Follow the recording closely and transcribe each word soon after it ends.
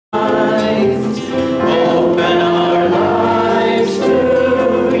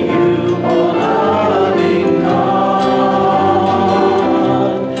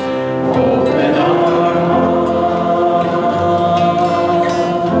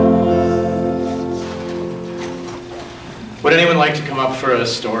up for a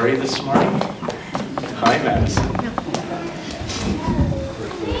story this morning? Hi, Madison.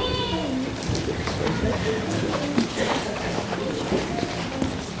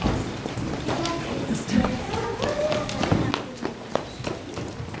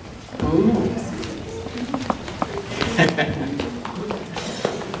 Ooh.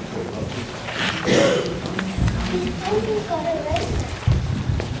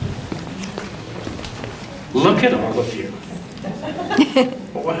 Look at all of you.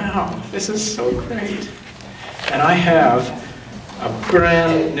 Wow, this is so great. And I have a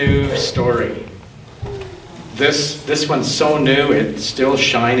brand new story. This one's so new, it's still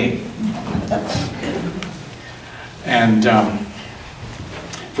shiny. And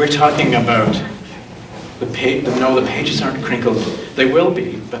we're talking about the page. No, the pages aren't crinkled. They will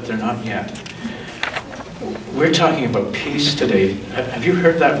be, but they're not yet. We're talking about peace today. Have you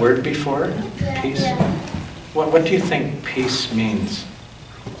heard that word before? Peace? What do you think peace means?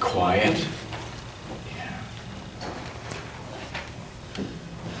 Quiet? Yeah.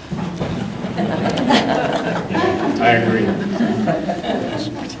 I agree.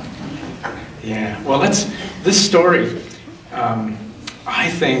 Yeah. Well, this story, I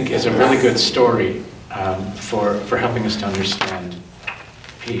think, is a really good story for helping us to understand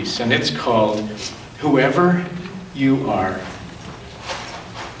peace. And it's called Whoever You Are.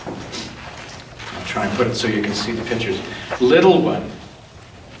 I'll try and put it so you can see the pictures. Little one,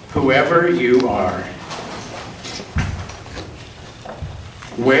 whoever you are,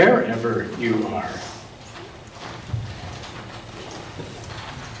 wherever you are,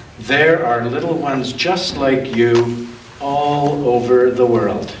 there are little ones just like you all over the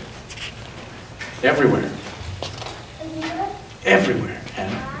world. Everywhere. Everywhere.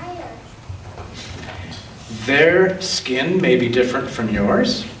 And their skin may be different from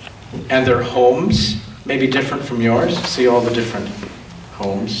yours, and their homes may be different from yours. See all the different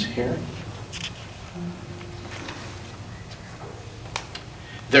homes here?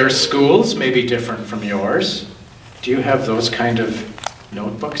 Their schools may be different from yours. Do you have those kind of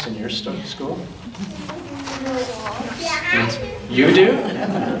notebooks in your school? You do?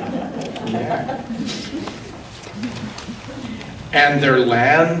 Yeah. And their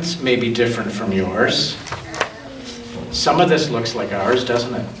lands may be different from yours. Some of this looks like ours,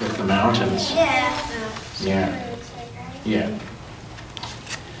 doesn't it? With the mountains. Yeah. Yeah.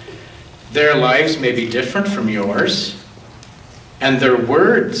 Their lives may be different from yours. And their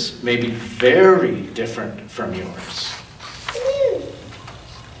words may be very different from yours.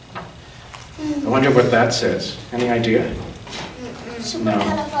 I wonder what that says. Any idea? No.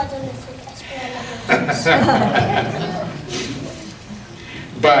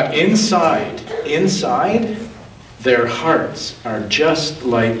 But inside, their hearts are just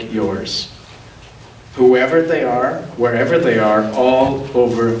like yours. Whoever they are, wherever they are, all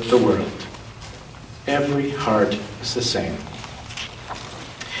over the world. Every heart is the same.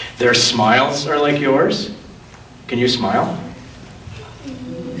 Their smiles are like yours. Can you smile?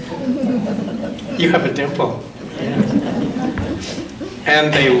 You have a dimple.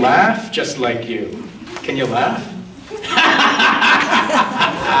 And they laugh just like you. Can you laugh?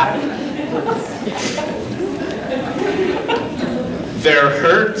 Their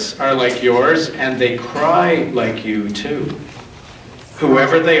hurts are like yours, and they cry like you too.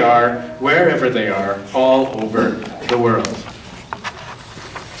 Whoever they are, wherever they are, all over the world.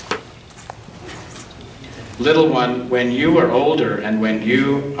 Little one, when you are older and when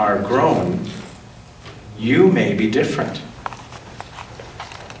you are grown, you may be different.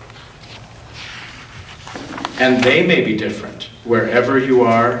 And they may be different, wherever you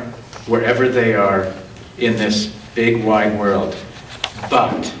are, wherever they are in this big wide world.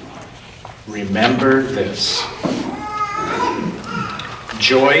 But remember this.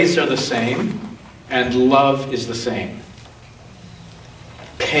 Joys are the same, and love is the same.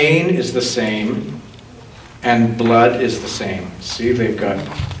 Pain is the same, and blood is the same. See, they've got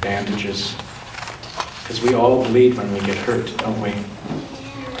bandages. Because we all bleed when we get hurt, don't we?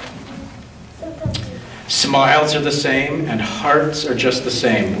 Smiles are the same, and hearts are just the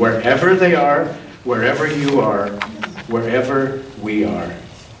same. Wherever they are, wherever you are, wherever we are.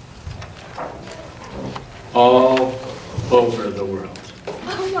 All over the world.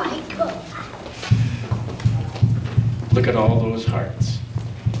 Oh my God. Look at all those hearts.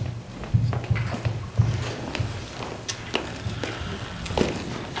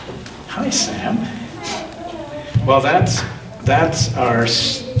 Hi, Sam. Well, that's our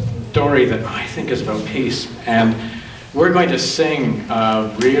story that I think is about peace. And we're going to sing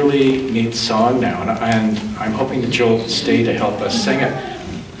a really neat song now, and I'm hoping that you'll stay to help us sing it.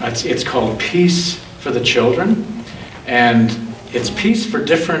 It's called Peace for the Children, and it's peace for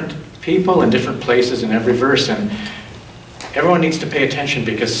different people in different places in every verse, and everyone needs to pay attention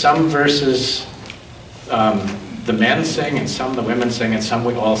because some verses the men sing and some the women sing and some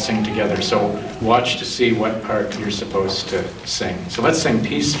we all sing together. So watch to see what part you're supposed to sing. So let's sing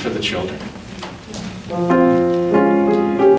Peace for the Children.